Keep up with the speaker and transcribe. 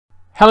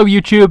Hello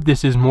YouTube,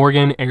 this is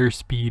Morgan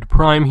Airspeed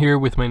Prime here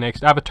with my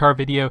next Avatar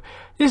video.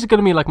 This is going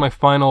to be like my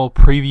final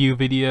preview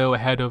video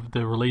ahead of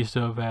the release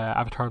of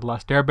Avatar The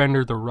Last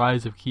Airbender, The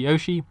Rise of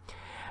Kyoshi.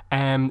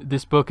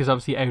 This book is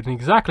obviously out in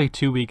exactly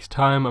 2 weeks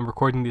time. I'm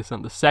recording this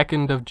on the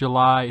 2nd of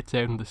July, it's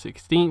out on the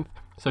 16th,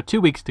 so 2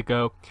 weeks to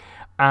go.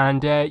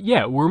 And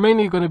yeah, we're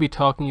mainly going to be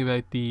talking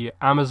about the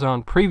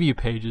Amazon preview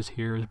pages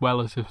here, as well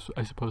as,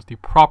 I suppose, the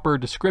proper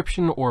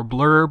description or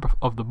blurb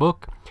of the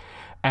book.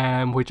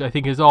 Which I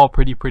think is all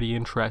pretty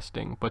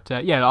interesting. But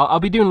yeah, I'll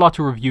be doing lots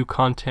of review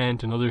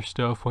content and other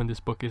stuff when this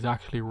book is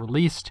actually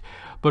released.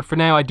 But for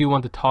now, I do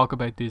want to talk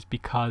about this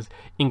because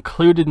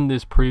included in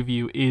this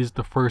preview is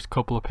the first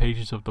couple of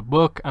pages of the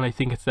book, and I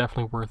think it's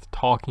definitely worth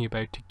talking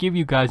about to give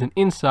you guys an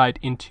insight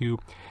into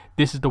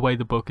this is the way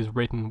the book is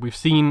written. We've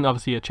seen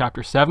obviously a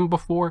chapter 7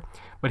 before,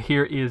 but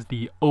here is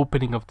the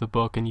opening of the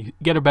book, and you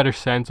get a better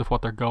sense of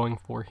what they're going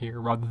for here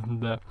rather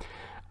than the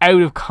out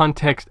of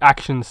context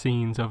action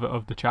scenes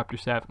of the chapter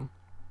 7.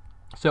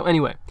 So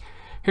anyway,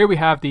 here we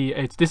have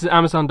this is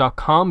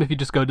Amazon.com. If you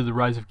just go to the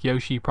Rise of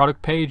Kyoshi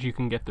product page, you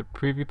can get the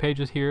preview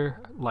pages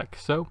here, like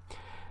so.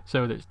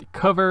 So there's the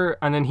cover,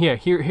 and then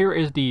here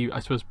is the,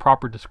 I suppose,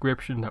 proper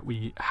description that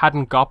we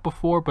hadn't got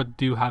before, but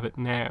do have it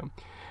now.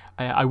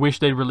 I wish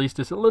they released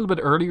this a little bit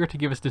earlier to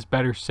give us this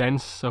better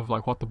sense of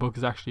like what the book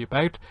is actually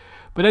about.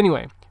 But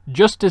anyway,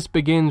 justice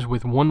begins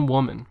with one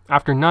woman.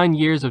 After 9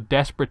 years of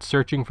desperate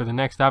searching for the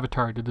next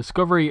avatar, the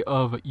discovery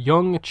of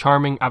young,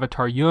 charming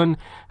Avatar Yun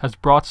has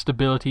brought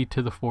stability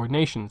to the four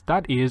nations.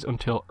 That is,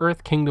 until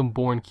Earth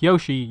Kingdom-born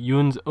Kyoshi,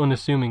 Yun's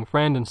unassuming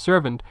friend and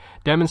servant,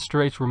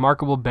 demonstrates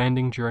remarkable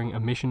bending during a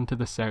mission to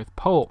the South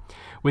Pole.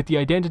 With the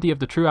identity of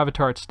the true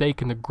Avatar at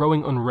stake and the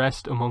growing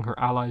unrest among her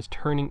allies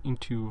turning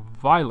into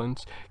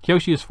violence,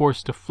 Kyoshi is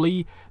forced to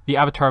flee the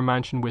Avatar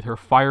mansion with her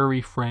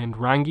fiery friend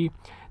Rangi,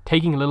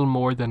 taking little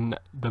more than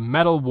the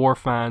metal war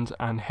fans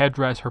and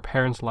headdress her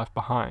parents left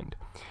behind.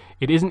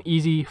 It isn't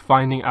easy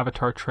finding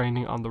Avatar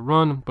training on the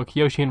run, but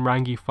Kyoshi and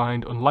Rangi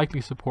find unlikely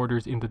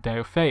supporters in the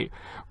Dao Fei,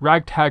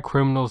 ragtag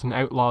criminals and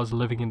outlaws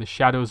living in the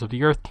shadows of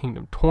the Earth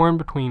Kingdom, torn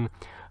between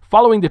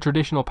following the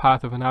traditional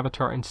path of an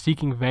Avatar and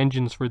seeking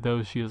vengeance for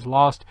those she has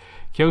lost.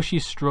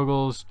 Kyoshi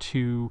struggles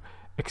to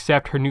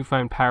accept her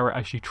newfound power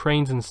as she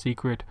trains in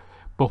secret.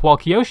 But while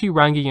Kyoshi,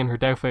 Rangi, and her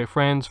Dao Fei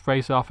friends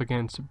face off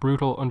against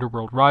brutal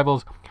underworld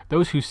rivals,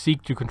 those who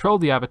seek to control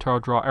the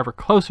Avatar draw ever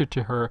closer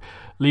to her,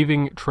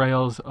 leaving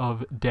trails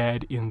of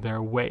dead in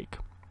their wake.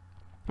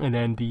 And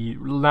then the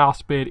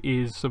last bit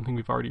is something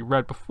we've already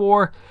read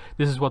before.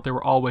 This is what they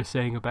were always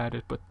saying about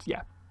it, but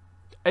yeah.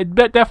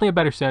 Definitely a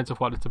better sense of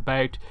what it's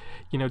about.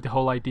 You know, the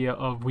whole idea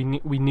of we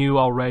knew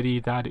already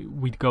that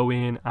we'd go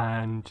in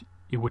and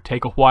it would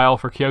take a while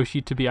for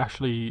Kyoshi to be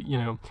actually, you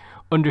know,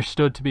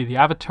 understood to be the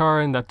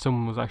Avatar, and that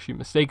someone was actually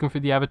mistaken for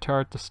the Avatar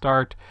at the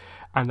start.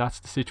 And that's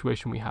the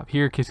situation we have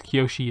here, because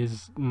Kyoshi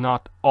is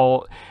not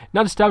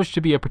established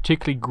to be a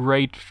particularly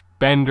great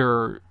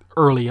bender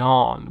early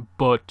on,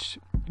 but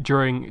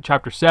during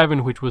chapter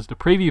 7, which was the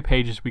preview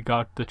pages, we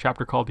got the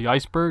chapter called The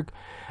Iceberg,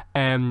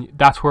 and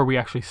that's where we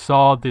actually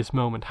saw this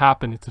moment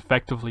happen. It's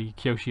effectively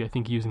Kyoshi, I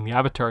think, using the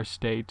Avatar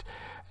state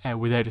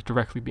without it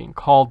directly being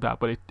called that,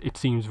 but it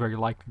seems very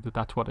likely that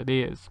that's what it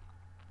is.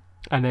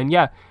 And then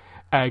yeah,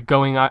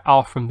 going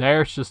off from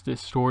there, it's just this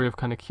story of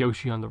kind of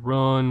Kyoshi on the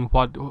run.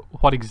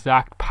 What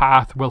exact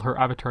path will her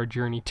Avatar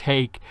journey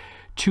take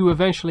to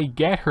eventually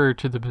get her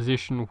to the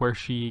position where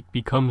she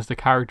becomes the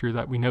character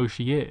that we know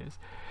she is?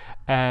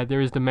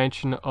 There is the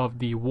mention of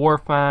the war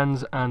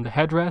fans and the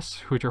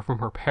headdress, which are from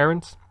her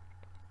parents.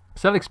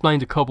 So that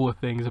explains a couple of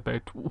things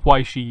about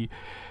why she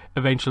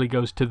eventually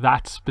goes to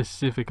that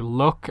specific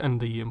look and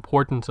the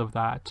importance of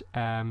that.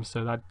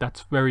 So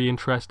that's very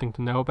interesting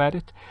to know about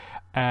it.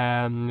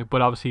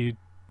 But obviously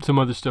some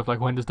other stuff like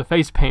when does the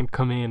face paint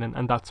come in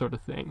and that sort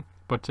of thing.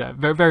 But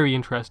very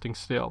interesting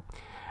still.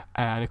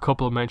 And a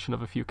couple of mention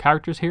of a few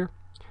characters here.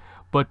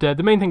 But the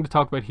main thing to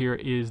talk about here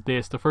is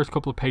the first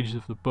couple of pages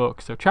of the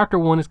book. So chapter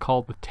 1 is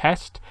called The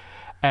Test.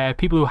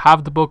 People who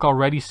have the book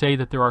already say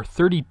that there are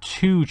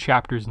 32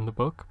 chapters in the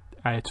book.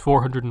 It's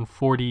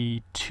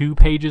 442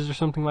 pages or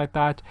something like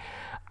that.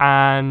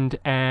 And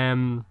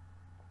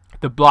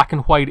the black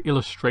and white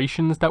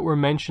illustrations that were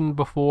mentioned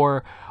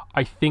before,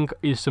 I think,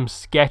 is some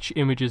sketch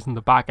images in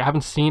the back. I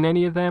haven't seen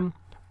any of them,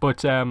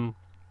 but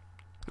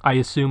I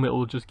assume it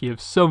will just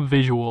give some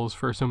visuals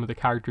for some of the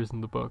characters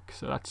in the book.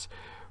 So that's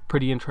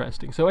pretty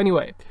interesting. So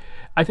anyway,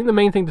 I think the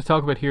main thing to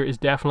talk about here is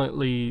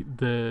definitely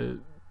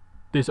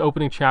this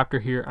opening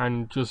chapter here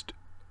and just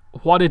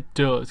what it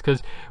does,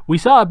 because we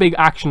saw a big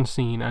action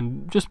scene,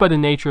 and just by the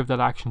nature of that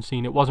action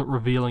scene, it wasn't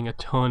revealing a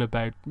ton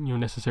about, you know,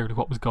 necessarily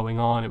what was going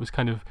on. It was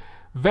kind of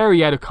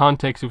very out of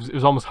context. It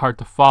was almost hard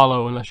to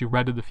follow unless you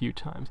read it a few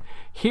times.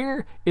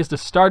 Here is the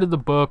start of the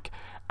book,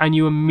 and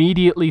you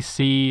immediately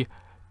see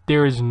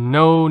there is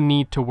no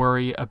need to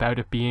worry about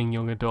it being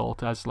young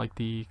adult as like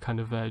the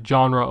kind of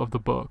genre of the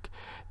book.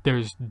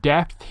 There's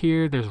depth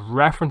here, there's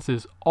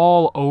references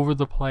all over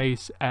the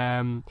place.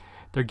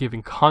 They're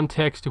giving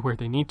context to where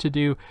they need to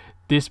do.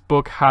 this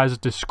book has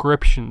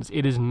descriptions.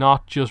 It is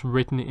not just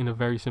written in a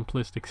very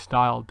simplistic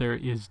style. There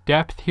is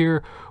depth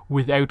here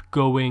without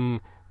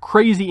going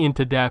crazy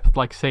into depth,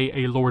 like say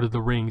a Lord of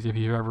the Rings, if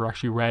you've ever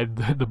actually read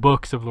the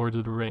books of Lord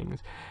of the Rings.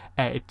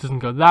 It doesn't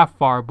go that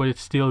far, but it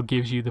still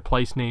gives you the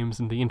place names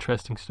and the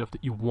interesting stuff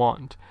that you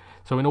want.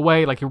 So in a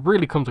way, like, it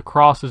really comes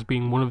across as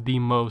being one of the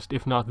most,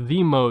 if not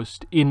the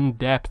most,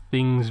 in-depth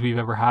things we've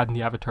ever had in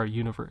the Avatar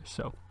universe.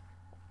 So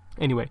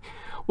anyway,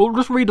 we'll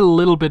just read a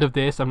little bit of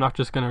this. I'm not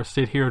just going to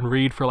sit here and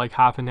read for like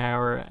half an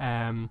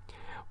hour,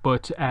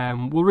 but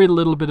we'll read a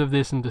little bit of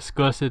this and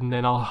discuss it, and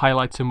then I'll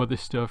highlight some other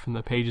stuff in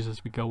the pages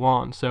as we go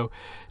on. So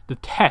the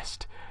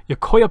test.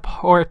 Yokoya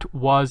Port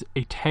was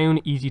a town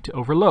easy to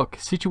overlook.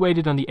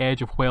 Situated on the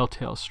edge of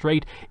Whaletail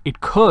Strait,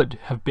 it could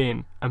have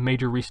been a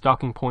major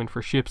restocking point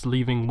for ships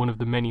leaving one of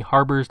the many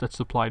harbors that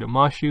supplied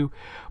Omashu,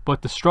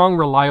 but the strong,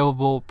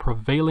 reliable,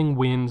 prevailing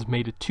winds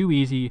made it too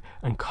easy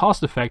and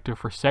cost-effective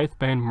for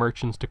southbound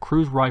merchants to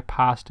cruise right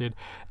past it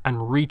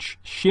and reach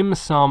Shim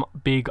Sam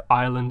Big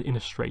Island in a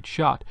straight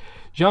shot.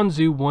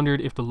 Jianzhu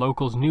wondered if the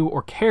locals knew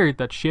or cared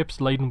that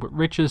ships laden with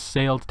riches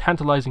sailed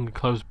tantalizingly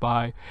close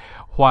by,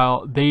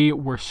 while they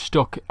were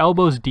stuck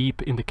elbows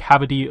deep in the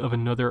cavity of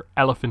another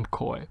elephant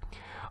koi.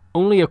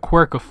 Only a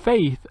quirk of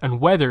faith and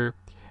weather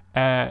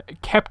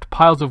kept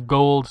piles of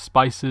gold,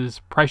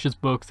 spices, precious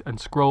books, and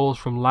scrolls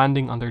from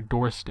landing on their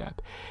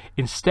doorstep.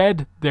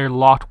 Instead, their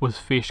lot was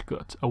fish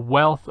guts, a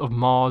wealth of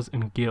maws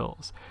and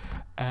gills.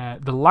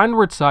 The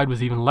landward side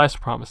was even less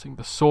promising.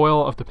 The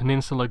soil of the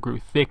peninsula grew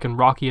thick and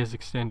rocky as it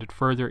extended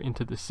further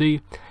into the sea.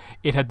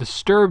 It had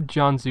disturbed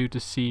Jianzhu to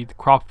see the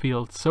crop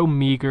fields so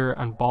meager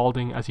and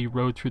balding as he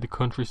rode through the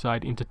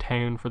countryside into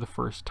town for the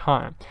first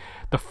time.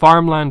 The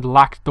farmland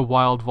lacked the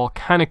wild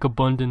volcanic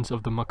abundance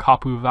of the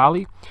Makapu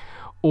Valley,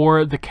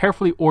 or the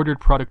carefully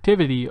ordered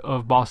productivity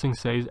of Ba Sing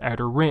Se's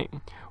outer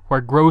ring, where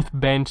growth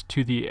bent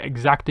to the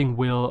exacting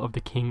will of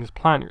the king's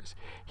planners.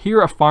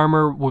 Here a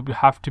farmer would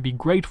have to be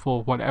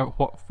grateful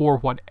for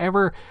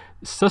whatever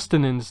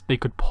sustenance they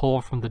could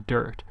pull from the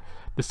dirt.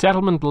 The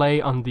settlement lay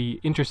on the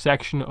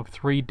intersection of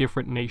three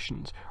different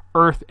nations,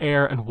 earth,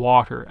 air, and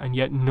water, and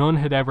yet none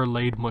had ever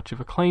laid much of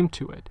a claim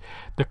to it.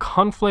 The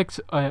conflicts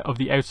of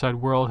the outside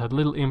world had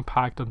little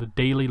impact on the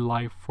daily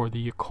life for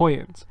the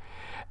Yokoyans.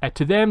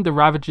 To them, the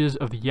ravages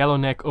of the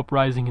Yellowneck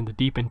uprising in the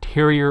deep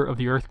interior of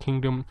the Earth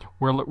Kingdom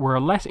were a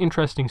less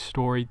interesting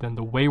story than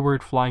the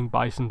wayward flying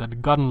bison that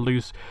had gotten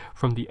loose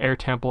from the air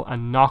temple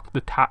and knocked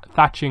the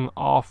thatching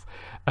off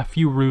a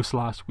few roofs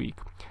last week.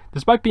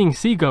 Despite being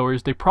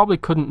seagoers, they probably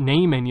couldn't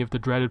name any of the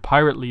dreaded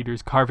pirate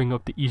leaders carving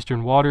up the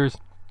eastern waters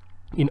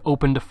in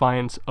open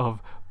defiance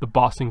of the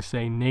Ba Sing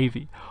Se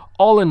Navy.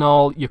 All in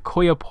all,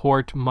 Yokoya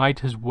Port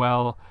might as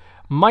well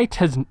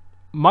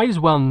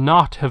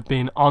not have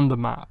been on the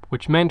map,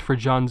 which meant for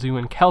Jianzhu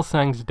and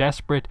Kelsang's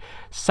desperate,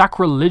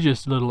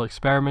 sacrilegious little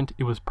experiment,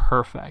 it was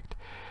perfect.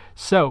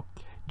 So,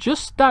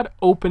 just that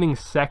opening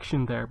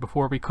section there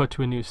before we cut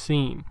to a new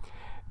scene,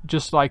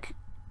 just like,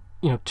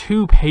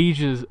 2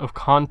 pages of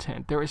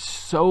content. There is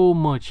so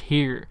much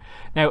here.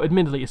 Now,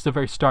 admittedly, it's the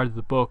very start of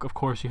the book. Of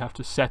course, you have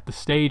to set the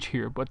stage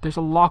here, but there's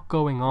a lot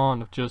going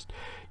on of just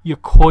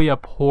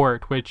Yokoya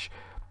Port, which,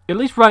 at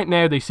least right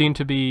now, they seem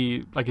to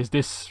be, like, is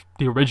this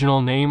the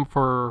original name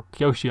for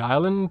Kyoshi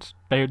Island?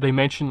 They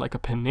mention, like, a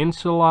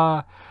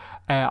peninsula.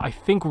 I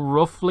think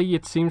roughly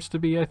it seems to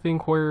be,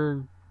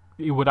 where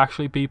it would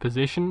actually be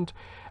positioned.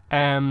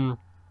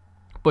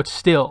 But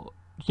still,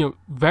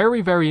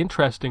 very, very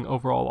interesting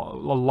overall.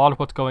 A lot of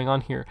what's going on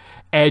here.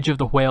 Edge of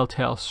the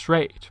Whaletail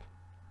Strait.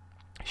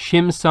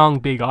 Shim Sam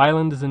Big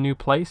Island is a new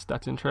place.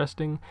 That's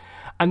interesting.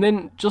 And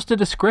then just a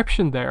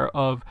description there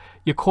of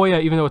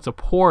Yokoya, even though it's a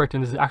port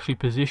and is actually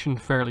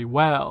positioned fairly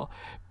well,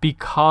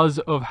 because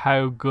of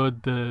how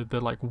good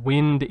the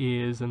wind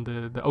is and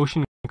the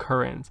ocean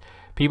currents,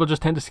 people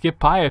just tend to skip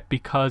by it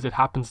because it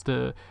happens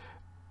to,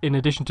 in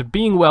addition to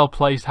being well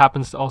placed,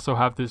 happens to also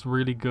have this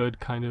really good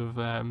kind of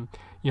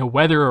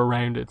weather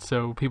around it.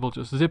 So people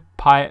just zip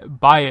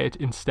by it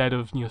instead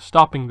of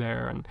stopping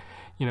there, and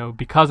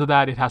because of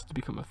that, it has to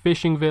become a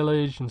fishing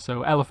village, and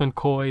so elephant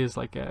koi is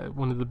like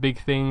one of the big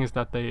things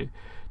that to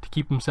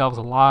keep themselves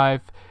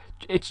alive.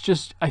 It's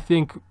just, I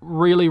think,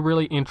 really,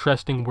 really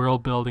interesting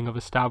world building of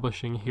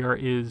establishing here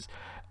is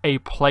a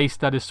place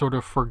that is sort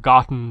of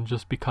forgotten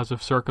just because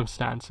of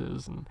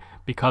circumstances, and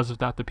because of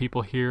that, the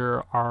people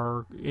here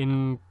are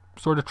in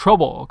sort of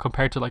trouble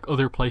compared to like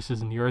other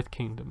places in the Earth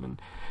Kingdom.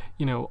 And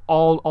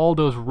all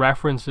those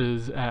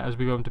references as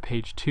we go into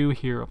page 2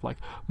 here of like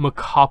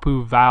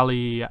Makapu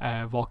Valley,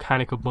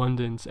 volcanic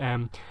abundance,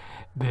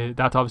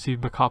 that's obviously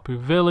Makapu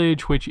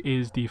Village, which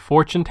is the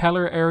fortune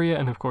teller area,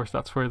 and of course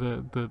that's where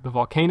the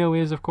volcano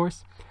is, of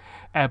course.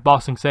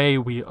 Ba Sing Se,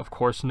 we of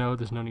course know,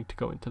 there's no need to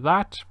go into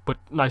that, but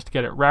nice to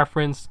get it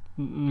referenced,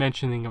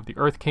 mentioning of the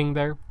Earth King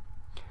there.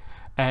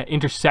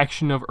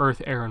 Intersection of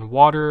earth, air, and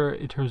water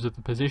in terms of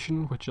the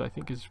position, which I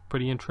think is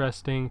pretty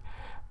interesting.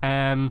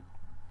 And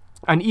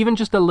even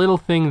just a little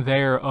thing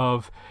there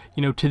of,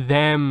 to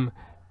them,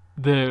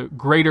 the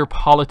greater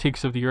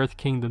politics of the Earth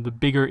Kingdom, the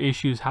bigger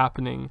issues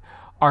happening,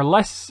 are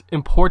less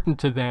important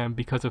to them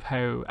because of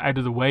how out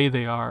of the way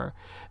they are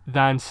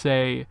than,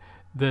 say,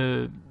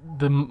 the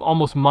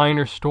almost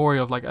minor story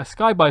of like a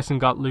sky bison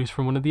got loose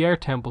from one of the air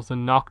temples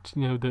and knocked,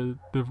 you know,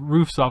 the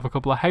roofs off a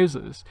couple of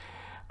houses.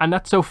 And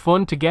that's so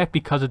fun to get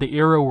because of the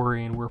era we're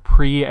in. We're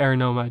pre-air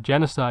nomad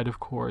genocide, of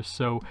course,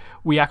 so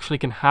we actually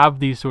can have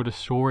these sort of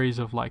stories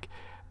of like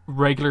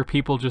regular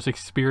people just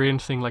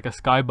experiencing like a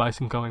sky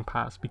bison going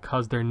past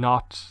because they're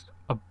not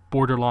a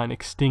borderline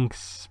extinct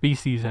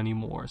species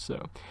anymore.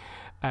 So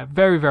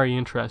very, very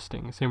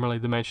interesting. Similarly,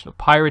 the mention of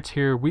pirates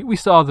here. We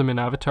saw them in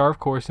Avatar, of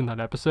course, in that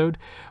episode.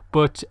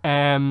 But,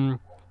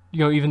 you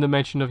know, even the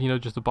mention of, you know,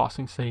 just the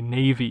bossing, say,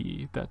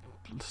 Navy. That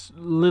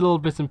little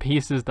bits and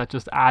pieces that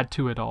just add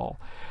to it all.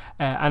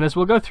 And as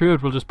we'll go through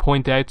it, we'll just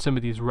point out some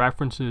of these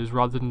references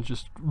rather than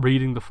just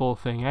reading the full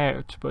thing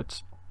out.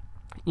 But,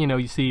 you know,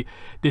 you see,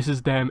 this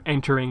is them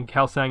entering,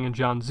 Kelsang and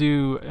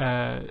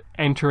Jianzhu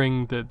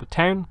entering the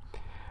town.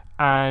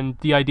 And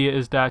the idea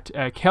is that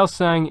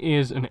Kelsang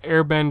is an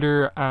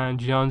airbender and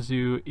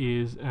Jianzhu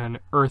is an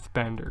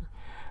earthbender.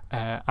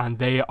 And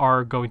they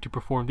are going to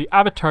perform the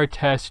Avatar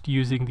test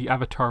using the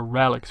Avatar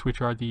relics,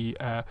 which are the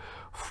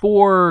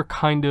 4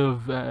 kind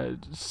of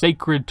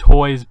sacred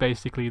toys,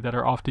 basically, that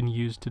are often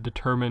used to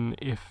determine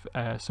if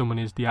someone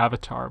is the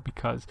Avatar,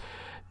 because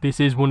this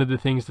is one of the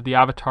things that the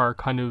Avatar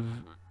kind of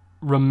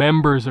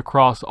remembers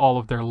across all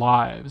of their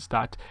lives,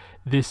 that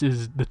this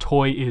is, the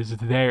toy is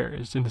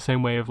theirs, in the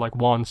same way of like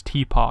Wan's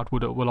teapot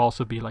will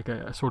also be like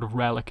a sort of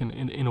relic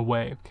in a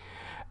way.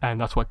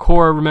 And that's why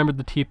Korra remembered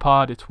the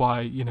teapot. It's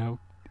why, you know,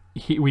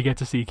 we get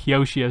to see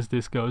Kyoshi as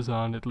this goes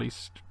on, at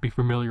least be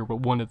familiar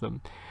with one of them.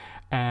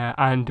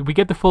 And we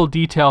get the full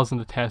details in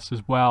the test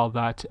as well,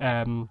 that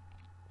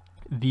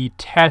the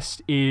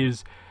test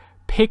is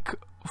pick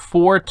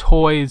 4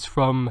 toys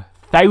from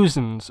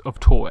thousands of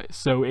toys.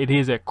 So it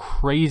is a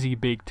crazy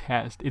big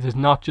test. It is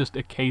not just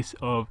a case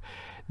of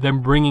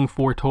them bringing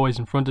 4 toys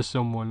in front of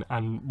someone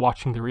and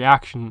watching the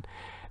reaction.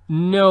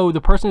 No,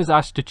 the person is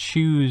asked to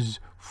choose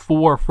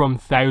 4 from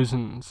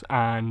thousands,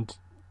 and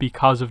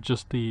because of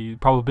just the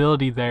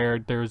probability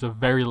there's a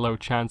very low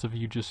chance of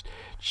you just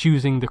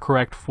choosing the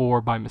correct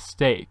 4 by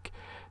mistake.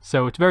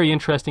 So it's very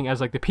interesting,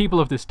 as like the people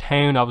of this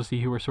town,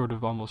 obviously, who are sort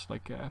of almost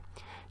like you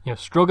know,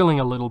 struggling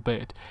a little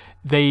bit,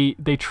 they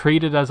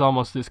treat it as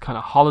almost this kind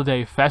of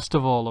holiday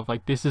festival of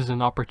like, this is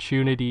an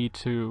opportunity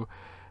to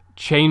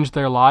change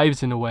their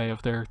lives in a way,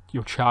 of their,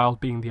 your child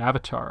being the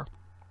Avatar.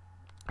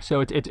 So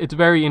it's a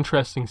very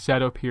interesting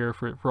setup here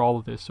for all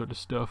of this sort of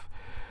stuff.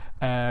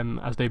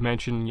 As they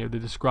mentioned, you know, they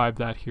describe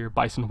that here: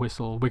 bison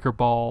whistle, wicker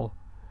ball,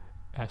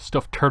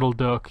 stuffed turtle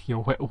duck, you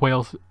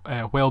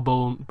know, whale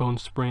bone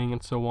spring,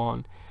 and so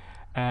on.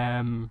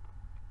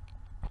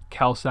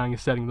 Kelsang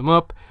is setting them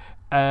up.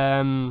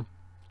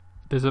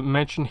 There's a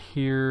mention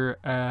here.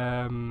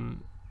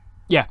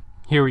 Yeah,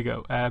 here we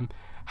go.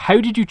 How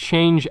did you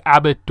change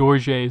Abbot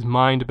Dorje's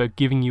mind about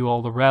giving you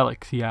all the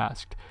relics, he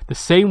asked. The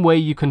same way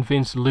you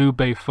convinced Liu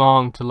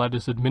Beifong to let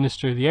us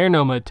administer the air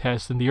nomad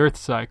test in the Earth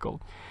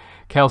cycle.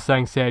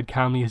 Kelsang said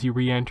calmly as he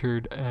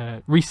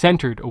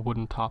recentered a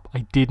wooden top.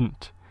 I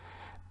didn't.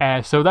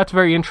 So that's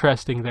very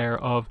interesting there.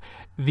 Of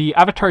the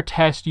Avatar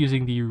test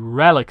using the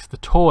relics, the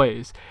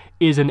toys,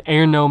 is an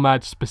air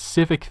nomad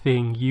specific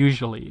thing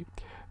usually.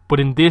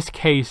 But in this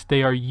case,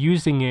 they are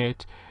using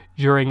it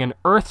during an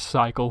Earth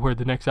cycle where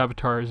the next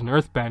Avatar is an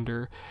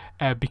Earthbender,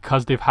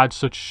 because they've had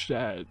such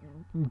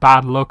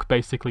bad luck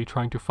basically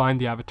trying to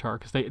find the Avatar.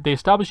 Because they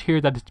establish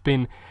here that it's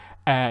been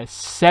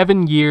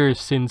 7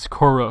 years since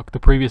Kuruk, the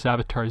previous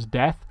Avatar's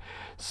death.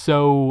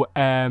 So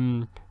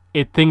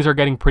things are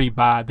getting pretty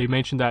bad. They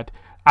mentioned that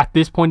at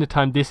this point in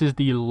time, this is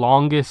the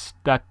longest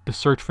that the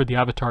search for the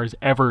Avatar has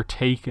ever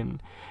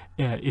taken.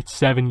 It's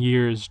 7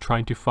 years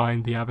trying to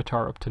find the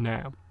Avatar up to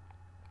now.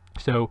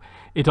 So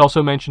it's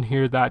also mentioned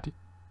here that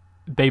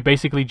they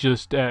basically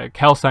just,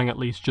 Kelsang at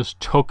least, just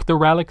took the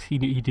relics. He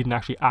didn't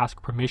actually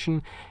ask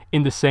permission,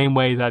 in the same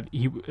way that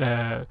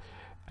Jianzhu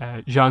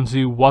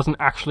wasn't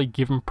actually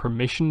given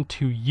permission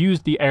to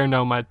use the air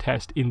nomad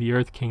test in the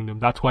Earth Kingdom.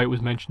 That's why it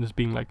was mentioned as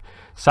being like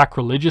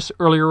sacrilegious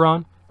earlier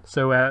on.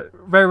 So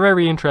very,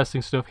 very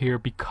interesting stuff here,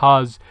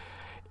 because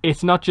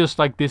it's not just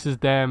like this is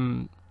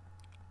them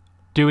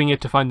doing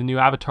it to find the new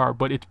Avatar,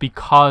 but it's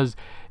because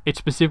it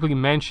specifically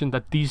mentioned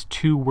that these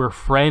two were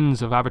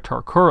friends of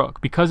Avatar Kuruk.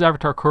 Because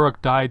Avatar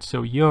Kuruk died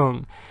so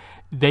young,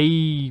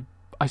 they,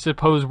 I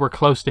suppose, were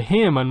close to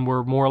him and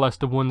were more or less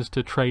the ones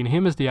to train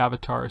him as the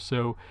Avatar.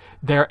 So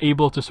they're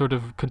able to sort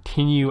of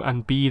continue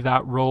and be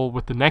that role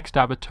with the next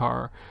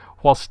Avatar,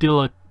 while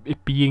still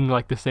it being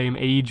like the same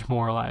age,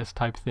 more or less,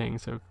 type thing.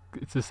 So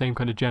it's the same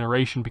kind of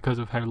generation because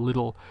of how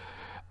little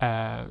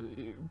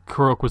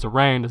Kuruk was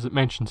around. As it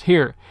mentions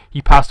here,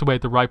 he passed away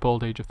at the ripe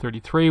old age of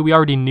 33. We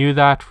already knew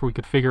that, for we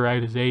could figure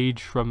out his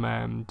age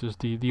from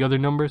just the other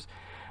numbers.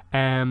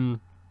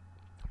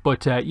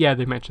 But yeah,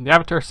 they mentioned the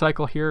Avatar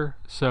cycle here,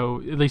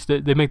 so at least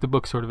they make the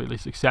book sort of at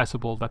least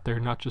accessible, that they're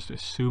not just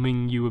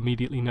assuming you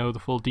immediately know the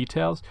full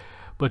details.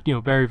 But, you know,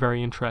 very,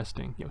 very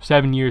interesting. You know,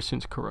 7 years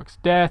since Kuruk's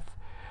death.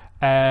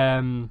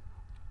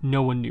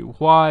 No one knew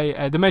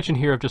why. They mention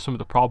here of just some of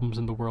the problems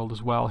in the world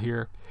as well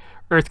here.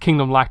 Earth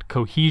Kingdom lacked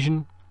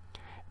cohesion.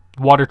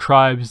 Water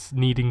tribes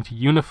needing to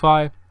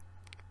unify.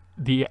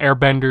 The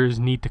airbenders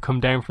need to come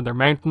down from their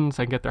mountains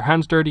and get their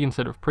hands dirty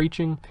instead of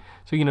preaching.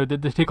 So, you know, the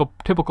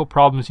typical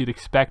problems you'd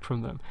expect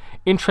from them.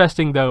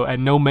 Interesting, though,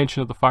 and no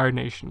mention of the Fire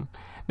Nation.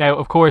 Now,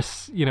 of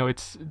course, you know,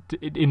 it's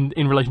in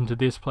relation to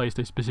this place,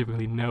 they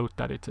specifically note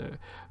that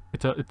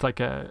it's like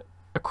a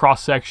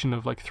cross section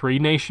of like 3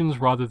 nations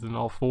rather than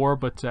all 4,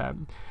 but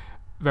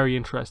very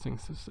interesting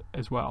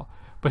as well.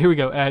 But here we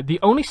go. The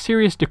only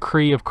serious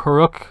decree of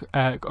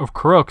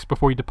Kuruk's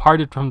before he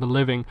departed from the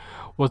living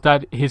was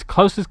that his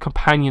closest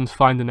companions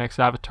find the next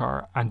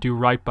avatar and do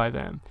right by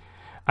them.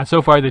 And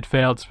so far they'd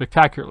failed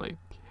spectacularly.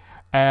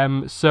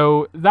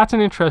 So that's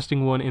an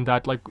interesting one in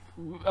that, like,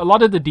 a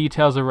lot of the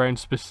details around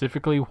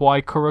specifically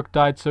why Kuruk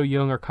died so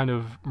young are kind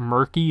of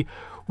murky.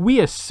 We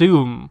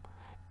assume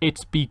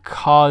it's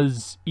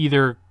because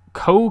either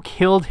Ko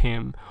killed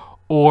him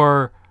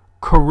or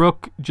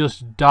Kuruk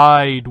just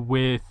died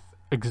with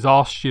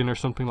exhaustion or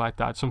something like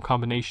that, some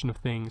combination of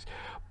things,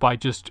 by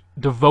just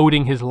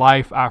devoting his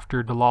life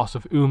after the loss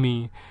of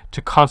Umi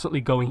to constantly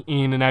going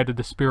in and out of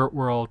the spirit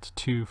world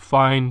to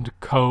find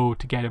Ko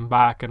to get him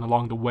back, and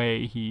along the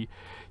way he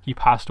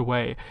passed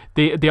away.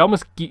 They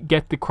almost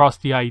get across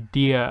the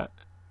idea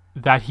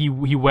that he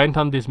went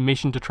on this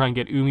mission to try and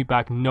get Umi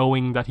back,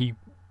 knowing that he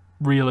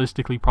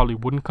realistically probably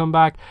wouldn't come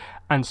back,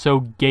 and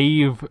so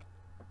gave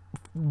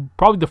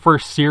probably the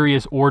first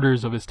serious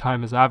orders of his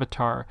time as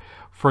Avatar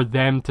for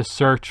them to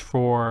search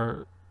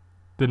for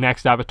the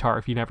next Avatar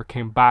if he never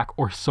came back,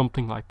 or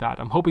something like that.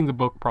 I'm hoping the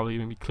book probably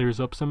maybe clears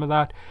up some of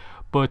that,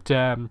 but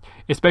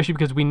especially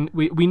because we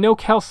know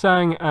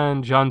Kelsang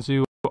and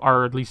Jianzhu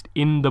are at least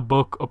in the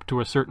book up to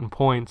a certain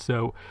point,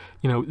 so,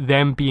 you know,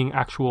 them being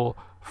actual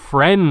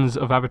friends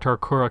of Avatar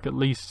Kuruk at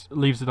least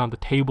leaves it on the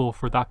table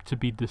for that to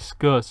be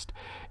discussed,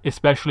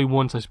 especially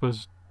once, I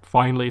suppose,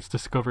 finally it's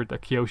discovered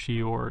that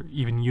Kyoshi or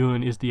even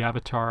Yun is the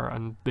Avatar,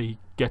 and they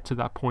get to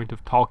that point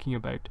of talking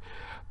about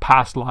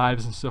past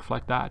lives and stuff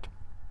like that.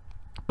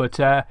 But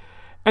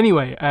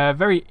anyway,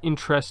 very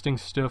interesting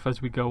stuff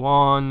as we go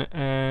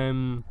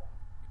on.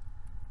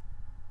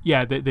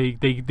 Yeah, they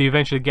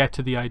eventually get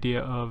to the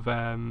idea of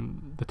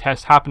the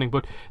test happening,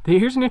 but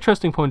here's an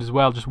interesting point as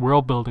well, just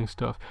world building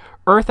stuff.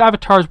 Earth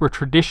avatars were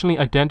traditionally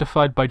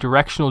identified by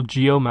directional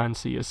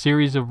geomancy, a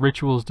series of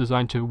rituals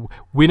designed to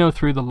winnow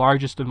through the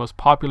largest and most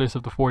populous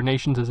of the 4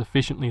 nations as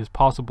efficiently as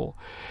possible.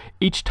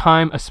 Each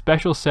time a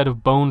special set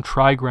of bone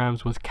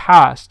trigrams was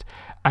cast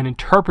and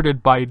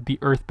interpreted by the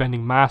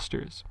earthbending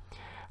masters.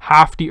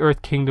 Half the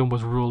Earth Kingdom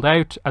was ruled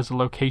out as the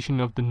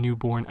location of the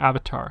newborn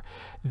avatar.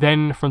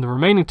 Then from the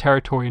remaining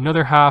territory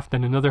another half,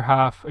 then another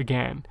half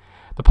again.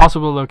 The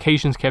possible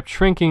locations kept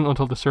shrinking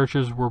until the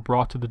searchers were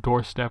brought to the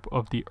doorstep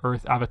of the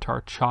Earth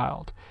Avatar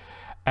child.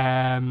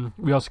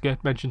 We also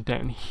get mentioned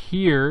down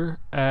here,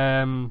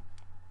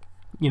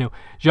 you know,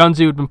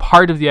 Jianzhu had been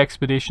part of the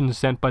expedition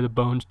sent by the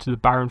bones to the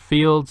barren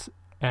fields,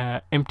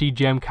 empty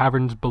gem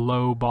caverns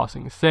below Ba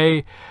Sing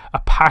Se, a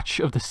patch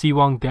of the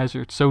Siwang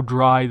Desert so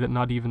dry that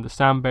not even the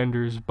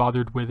sandbenders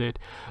bothered with it.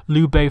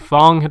 Liu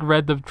Beifong had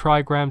read the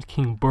trigrams,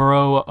 King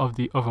Burrow of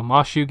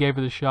Amashu gave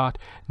it a shot,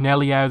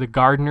 Neliao the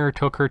gardener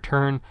took her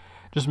turn.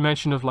 Just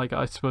mention of, like,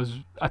 I suppose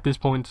at this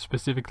point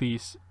specifically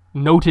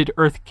noted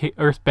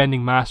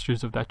earthbending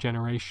masters of that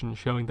generation,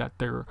 showing that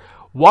there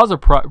was a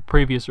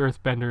previous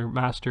earthbender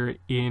master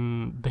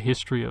in the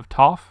history of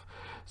Toph.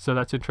 So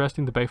that's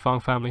interesting. The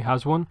Beifong family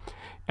has one.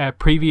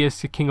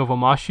 Previous king of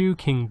Amashu,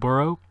 King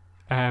Burrow.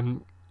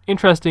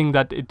 Interesting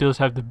that it does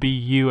have the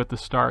BU at the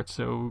start.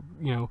 So,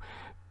 you know,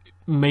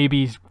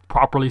 maybe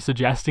properly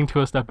suggesting to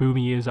us that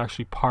Bumi is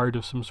actually part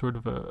of some sort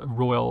of a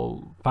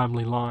royal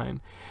family line.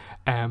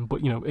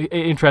 But, you know,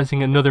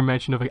 interesting, another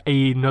mention of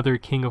another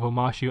king of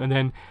Amashu. And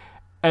then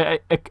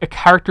a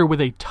character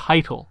with a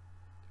title.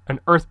 An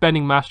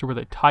earthbending master with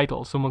a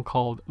title, someone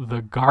called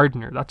the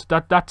Gardener.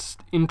 That's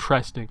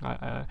interesting.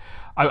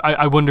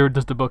 I wonder,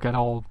 does the book at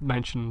all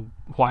mention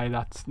why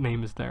that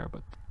name is there?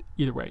 But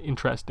either way,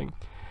 interesting.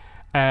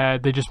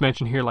 They just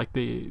mention here, like,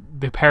 the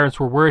parents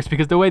were worse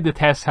because the way the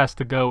test has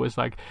to go is,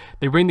 like,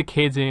 they bring the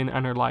kids in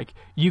and are like,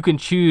 you can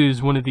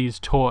choose one of these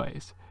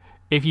toys.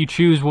 If you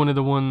choose one of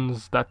the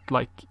ones that,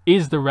 like,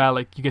 is the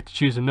relic, you get to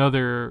choose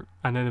another,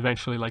 and then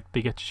eventually, like,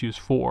 they get to choose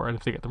 4, and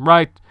if they get them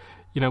right,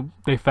 you know,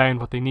 they found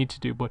what they need to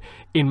do. But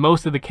in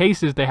most of the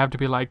cases, they have to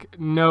be like,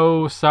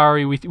 no,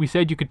 sorry, we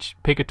said you could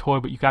pick a toy,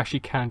 but you actually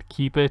can't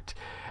keep it.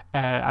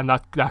 And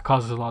that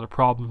causes a lot of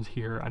problems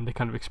here. And they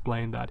kind of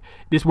explain that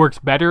this works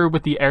better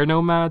with the air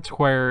nomads,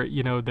 where,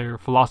 you know, their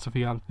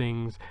philosophy on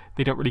things,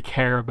 they don't really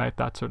care about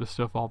that sort of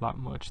stuff all that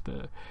much.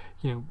 The,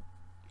 you know,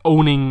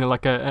 owning,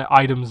 like,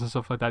 items and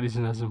stuff like that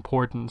isn't as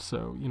important.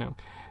 So, you know,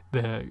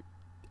 the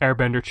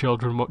Airbender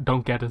children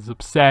don't get as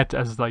upset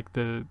as, like,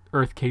 the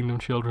Earth Kingdom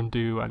children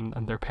do, and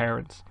their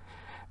parents.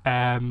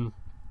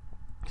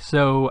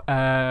 So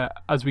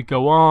as we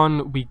go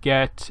on, we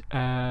get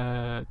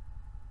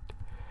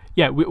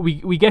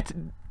we get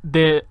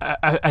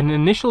an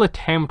initial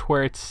attempt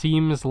where it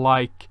seems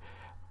like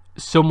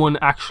someone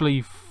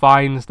actually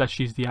finds that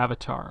she's the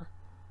Avatar.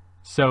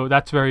 So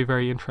that's very,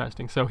 very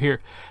interesting. So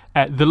here,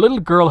 the little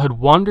girl had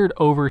wandered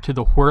over to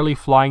the whirly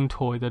flying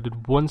toy that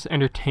had once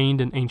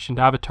entertained an ancient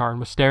Avatar and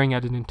was staring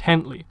at it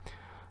intently.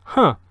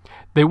 Huh.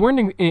 They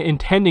weren't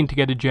intending to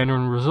get a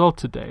genuine result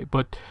today,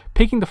 but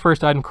picking the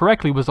first item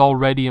correctly was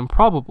already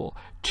improbable.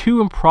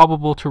 Too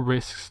improbable to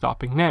risk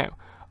stopping now.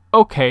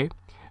 Okay,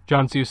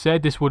 Jianzhu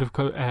said, this would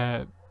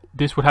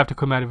have to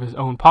come out of his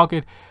own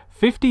pocket.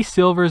 50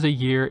 silvers a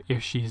year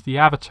if she's the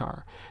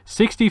Avatar.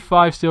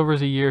 65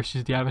 silvers a year if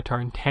she's the Avatar,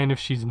 and 10 if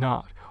she's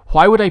not.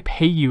 Why would I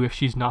pay you if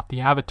she's not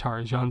the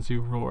Avatar?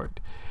 Jianzhu roared.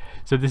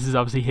 So this is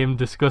obviously him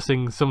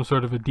discussing some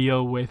sort of a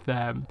deal with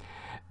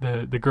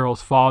the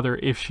girl's father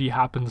if she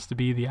happens to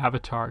be the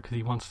Avatar, because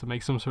he wants to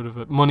make some sort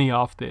of money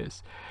off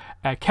this.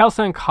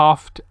 Kelsang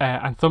coughed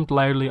and thumped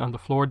loudly on the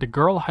floor. The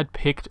girl had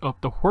picked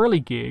up the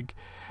whirligig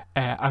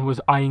and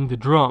was eyeing the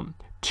drum.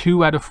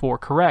 2 out of 4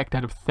 correct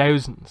out of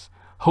thousands.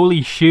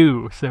 Holy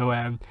shoe. So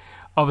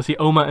obviously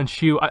Oma and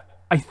Shu,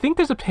 I think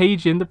there's a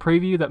page in the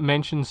preview that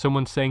mentions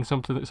someone saying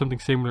something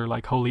similar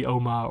like Holy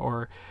Oma,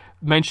 or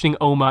mentioning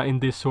Oma in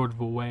this sort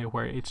of a way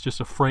where it's just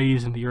a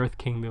phrase in the Earth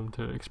Kingdom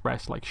to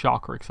express like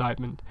shock or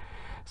excitement.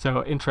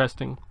 So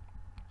interesting.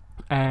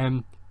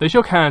 They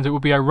shook hands. It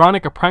would be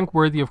ironic, a prank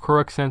worthy of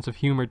Kuruk's sense of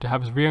humor, to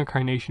have his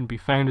reincarnation be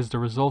found as the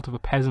result of a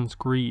peasant's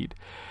greed.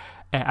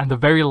 And the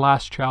very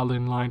last child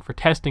in line for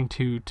testing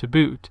to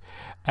boot.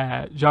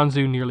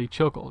 Jianzhu nearly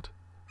chuckled.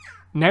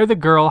 Now the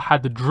girl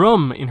had the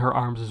drum in her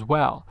arms as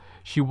well.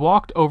 She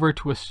walked over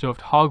to a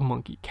stuffed hog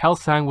monkey.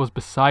 Kelsang was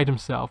beside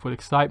himself with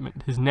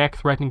excitement, his neck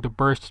threatening to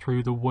burst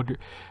through the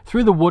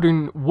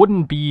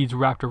wooden beads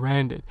wrapped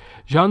around it.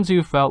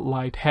 Jianzhu felt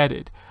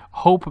lightheaded.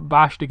 Hope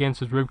bashed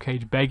against his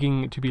ribcage,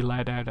 begging to be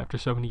let out after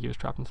so many years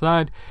trapped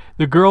inside.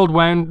 The girl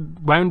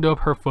wound up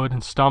her foot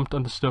and stomped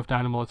on the stuffed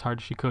animal as hard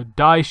as she could.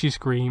 Die, she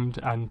screamed,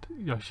 and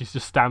she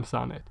just stamps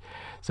on it.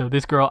 So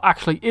this girl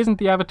actually isn't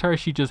the Avatar.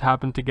 She just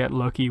happened to get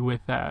lucky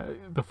with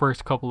the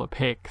first couple of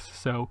picks.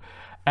 So,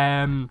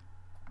 and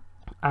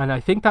I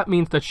think that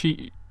means that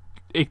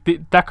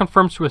that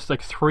confirms to us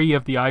like 3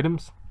 of the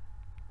items.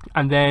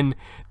 And then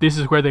this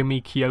is where they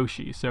meet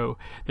Kyoshi. So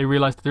they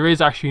realize that there is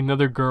actually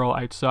another girl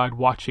outside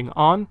watching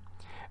on,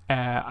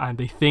 and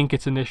they think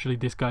it's initially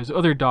this guy's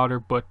other daughter,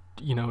 but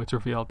it's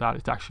revealed that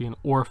it's actually an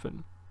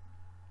orphan.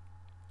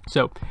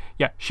 So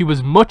yeah, she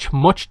was much,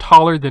 much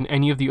taller than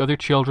any of the other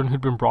children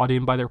who'd been brought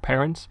in by their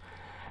parents.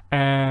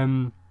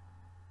 The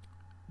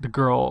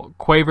girl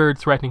quavered,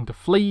 threatening to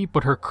flee,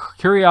 but her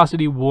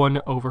curiosity won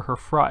over her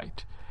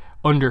fright.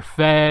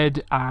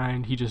 Underfed,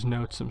 and he just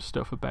notes some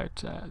stuff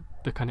about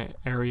the kind of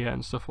area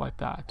and stuff like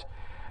that.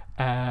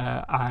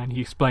 And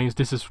he explains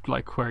this is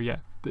like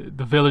where,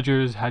 the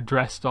villagers had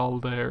dressed all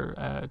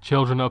their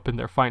children up in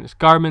their finest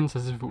garments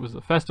as if it was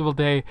a festival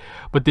day,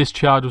 but this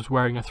child was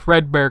wearing a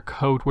threadbare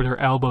coat with her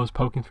elbows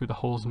poking through the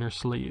holes in her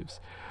sleeves.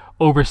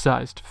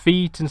 Oversized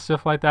feet and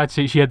stuff like that.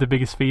 So she had the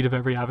biggest feet of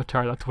every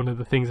Avatar. That's one of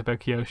the things about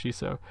Kyoshi,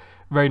 so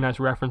very nice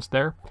reference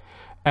there.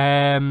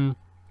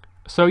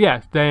 So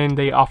yeah, then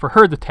they offer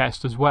her the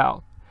test as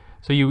well.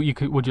 So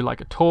would you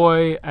like a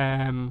toy?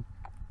 And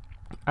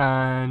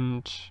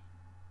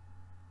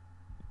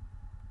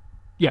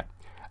yeah,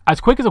 as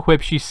quick as a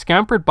whip, she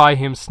scampered by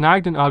him,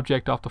 snagged an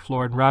object off the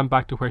floor, and ran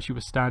back to where she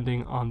was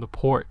standing on the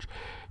porch.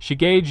 She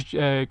gauged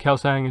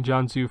Kelsang and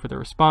Jianzhu for their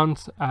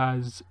response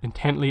as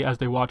intently as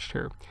they watched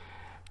her.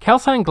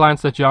 Kelsang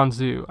glanced at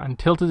Jianzhu and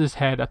tilted his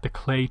head at the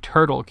clay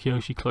turtle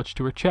Kyoshi clutched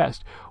to her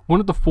chest. One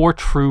of the 4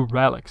 true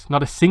relics.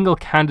 Not a single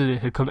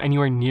candidate had come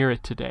anywhere near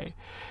it today.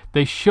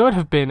 They should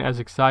have been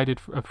as excited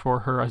for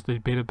her as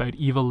they'd been about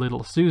evil little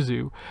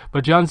Suzu,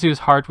 but Jianzhu's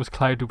heart was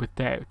clouded with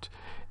doubt.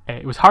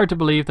 It was hard to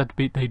believe that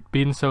they'd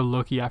been so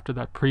lucky after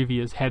that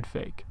previous head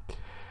fake.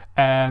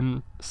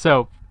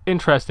 So,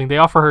 interesting. They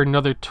offer her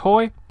another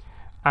toy,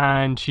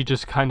 and she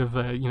just kind of,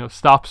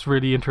 stops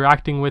really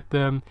interacting with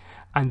them.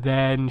 And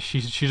then she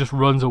just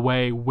runs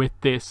away with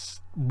this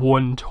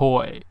one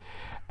toy,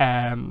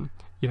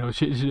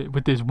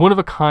 with this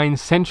one-of-a-kind,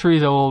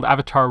 centuries-old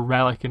Avatar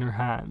relic in her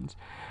hands.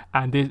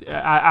 And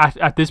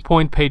at this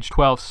point, page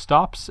 12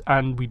 stops,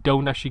 and we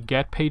don't actually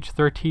get page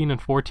 13 and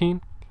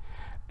 14.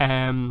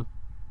 And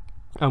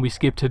we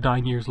skip to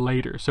 9 years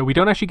later. So we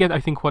don't actually get, I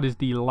think, what is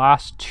the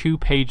last 2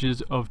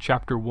 pages of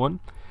chapter 1.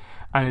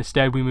 And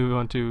instead we move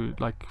on to,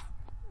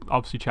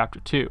 obviously chapter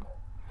 2.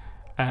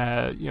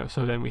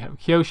 So then we have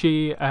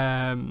Kyoshi,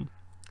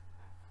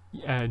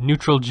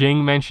 neutral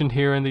Jing mentioned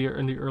here in the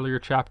earlier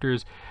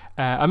chapters.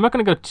 I'm not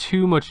going to go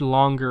too much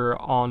longer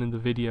on in the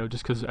video,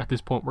 just because at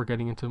this point we're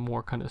getting into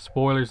more kind of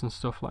spoilers and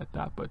stuff like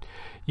that. But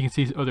you can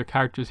see other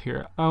characters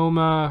here.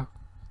 Oma,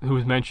 who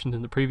was mentioned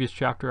in the previous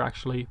chapter,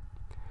 actually.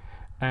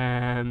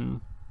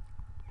 This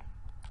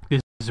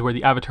is where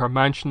the Avatar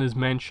Mansion is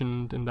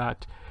mentioned, in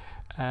that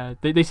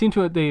they seem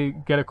to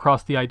get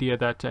across the idea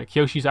that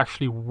Kyoshi's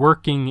actually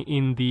working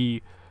in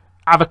the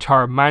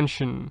Avatar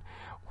Mansion,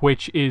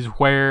 which is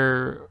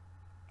where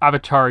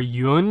Avatar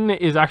Yun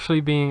is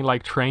actually being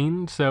like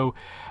trained. So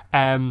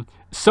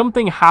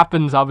something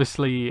happens,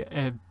 obviously.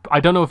 I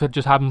don't know if it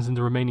just happens in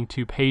the remaining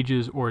 2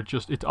 pages or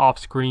it's off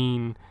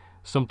screen.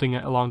 Something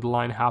along the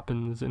line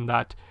happens in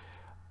that.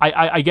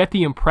 I get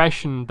the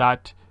impression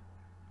that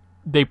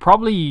they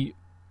finally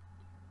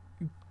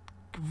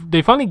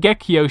get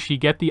Kyoshi,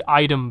 get the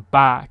item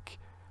back,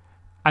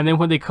 and then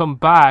when they come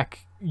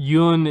back,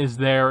 Yun is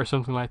there or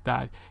something like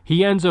that.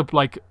 He ends up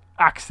like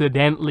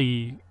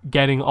accidentally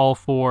getting all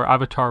 4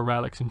 Avatar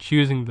relics and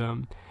choosing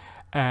them.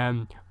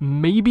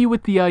 Maybe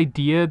with the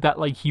idea that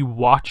like he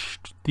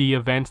watched the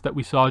events that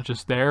we saw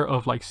just there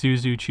of like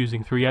Suzu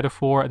choosing 3 out of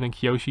 4 and then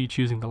Kyoshi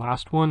choosing the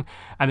last one,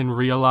 and then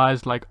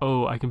realized like,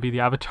 oh, I can be the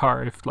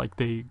Avatar if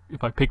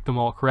I pick them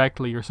all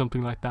correctly or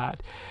something like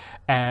that.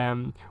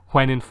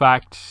 When in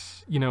fact,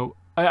 you know,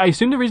 I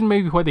assume the reason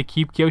maybe why they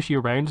keep Kyoshi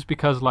around is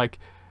because like,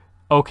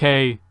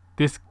 okay,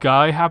 this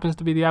guy happens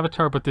to be the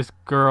Avatar, but this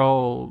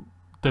girl,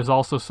 there's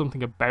also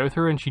something about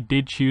her and she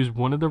did choose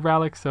one of the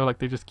relics, so like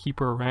they just keep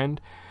her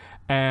around.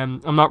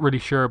 I'm not really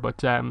sure,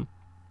 but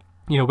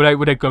you know,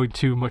 without going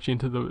too much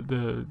into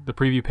the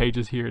preview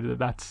pages here,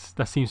 that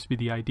seems to be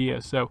the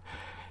idea. So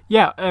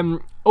yeah,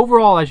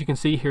 overall, as you can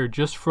see here,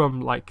 just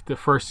from like the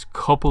first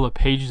couple of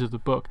pages of the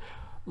book,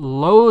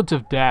 loads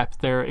of depth.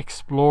 They're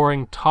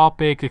exploring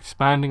topics,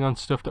 expanding on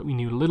stuff that we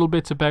knew little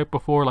bits about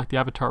before, like the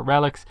Avatar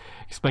relics,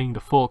 explaining the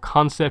full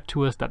concept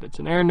to us that it's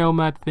an air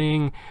nomad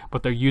thing,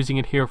 but they're using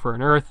it here for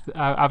an Earth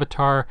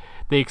Avatar.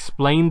 They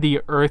explain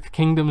the Earth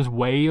Kingdom's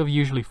way of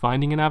usually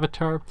finding an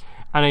Avatar,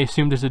 and I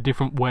assume there's a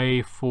different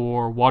way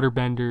for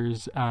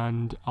waterbenders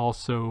and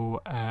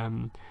also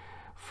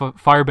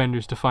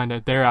firebenders to find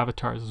out their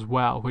avatars as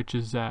well, which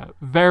is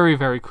very,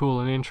 very cool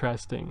and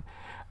interesting.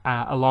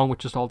 Along with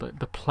just all the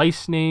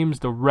place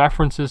names, the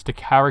references to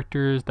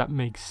characters that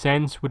make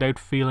sense without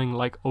feeling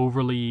like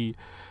overly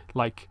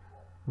like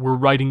we're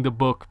writing the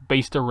book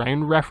based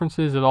around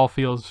references. It all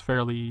feels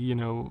fairly, you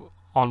know,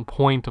 on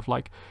point of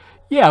like,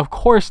 yeah, of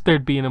course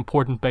there'd be an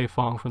important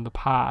Beifong from the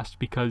past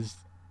because,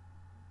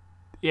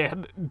 yeah,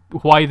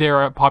 why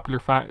they're a popular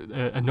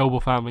a noble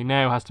family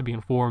now has to be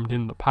informed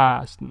in the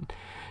past. And,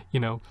 you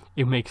know,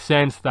 it makes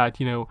sense that,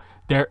 you know,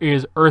 there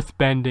is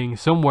earthbending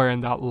somewhere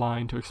in that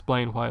line to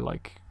explain why,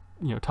 like,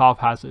 you know, Toph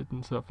has it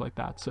and stuff like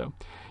that. So,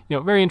 you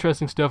know, very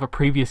interesting stuff. A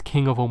previous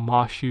king of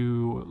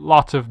Omashu,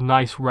 lots of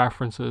nice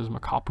references,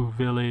 Makapu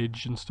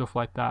village and stuff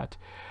like that.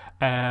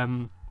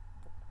 And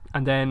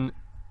then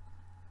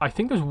I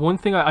think there's one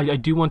thing I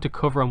do want to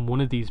cover on one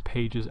of these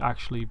pages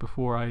actually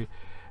before I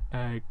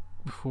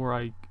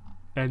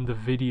end the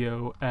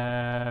video.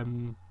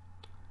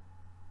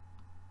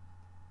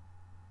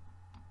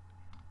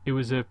 It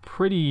was a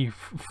pretty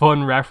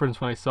fun reference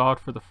when I saw it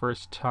for the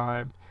first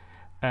time.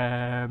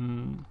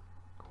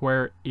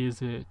 Where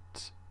is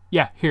it?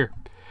 Yeah, here.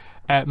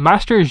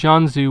 Master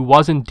Zhanzu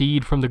was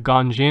indeed from the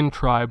Ganjin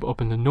tribe up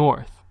in the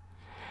north.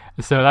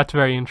 So that's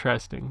very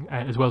interesting,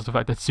 as well as the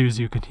fact that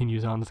Suzu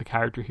continues on as a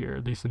character here,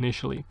 at least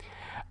initially.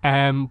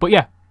 But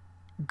yeah,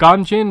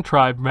 Ganjin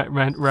tribe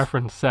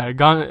reference,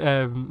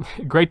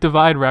 Great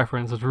Divide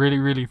reference is really,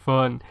 really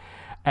fun.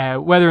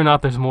 Whether or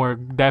not there's more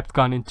depth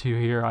gone into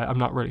here, I'm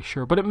not really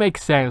sure, but it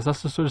makes sense.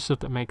 That's the sort of stuff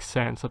that makes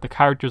sense, that the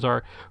characters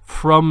are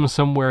from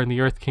somewhere in the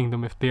Earth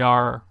Kingdom if they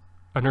are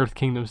an Earth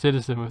Kingdom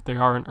citizen, if they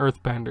are an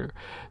Earthbender.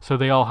 So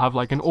they all have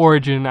like an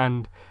origin,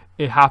 and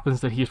it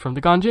happens that he's from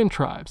the Ganjin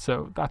tribe,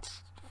 so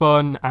that's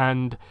fun.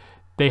 And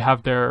they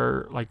have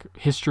their like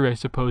history, I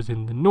suppose,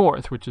 in the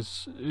north, which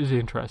is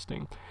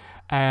interesting.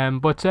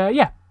 But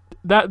yeah,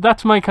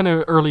 that's my kind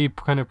of early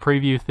kind of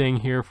preview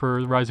thing here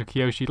for Rise of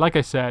Kyoshi. Like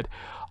I said,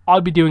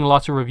 I'll be doing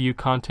lots of review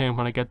content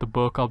when I get the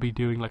book. I'll be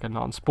doing like a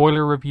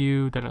non-spoiler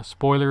review, then a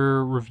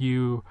spoiler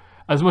review,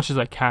 as much as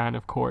I can,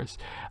 of course.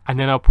 And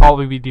then I'll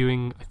probably be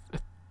doing, I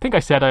think I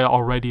said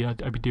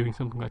I'd be doing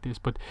something like this,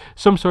 but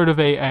some sort of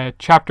a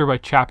chapter by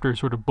chapter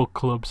sort of book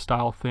club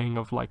style thing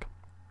of like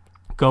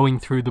going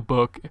through the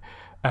book,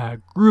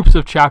 groups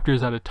of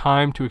chapters at a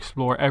time to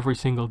explore every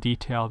single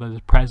detail that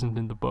is present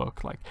in the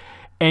book, like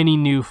any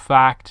new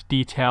fact,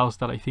 details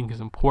that I think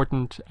is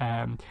important,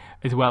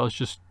 as well as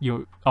just, you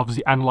know,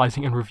 obviously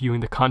analyzing and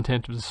reviewing the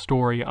content of the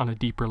story on a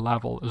deeper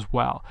level as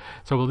well.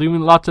 So we'll be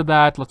doing lots of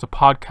that, lots of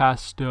podcast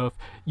stuff.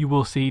 You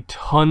will see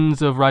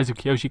tons of Rise of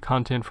Kyoshi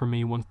content from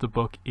me once the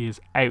book is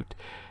out.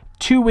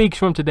 2 weeks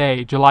from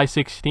today, July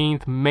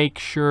 16th, make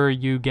sure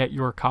you get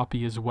your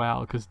copy as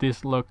well, because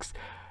this looks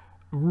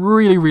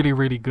really, really,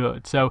 really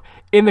good. So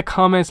in the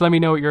comments, let me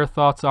know what your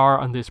thoughts are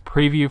on this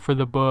preview for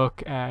the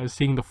book,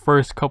 seeing the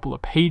first couple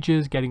of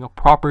pages, getting a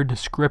proper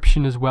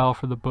description as well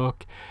for the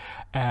book.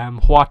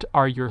 What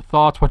are your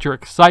thoughts? What's your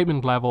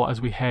excitement level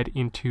as we head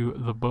into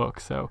the book?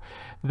 So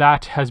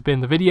that has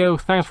been the video.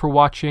 Thanks for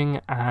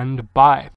watching, and bye.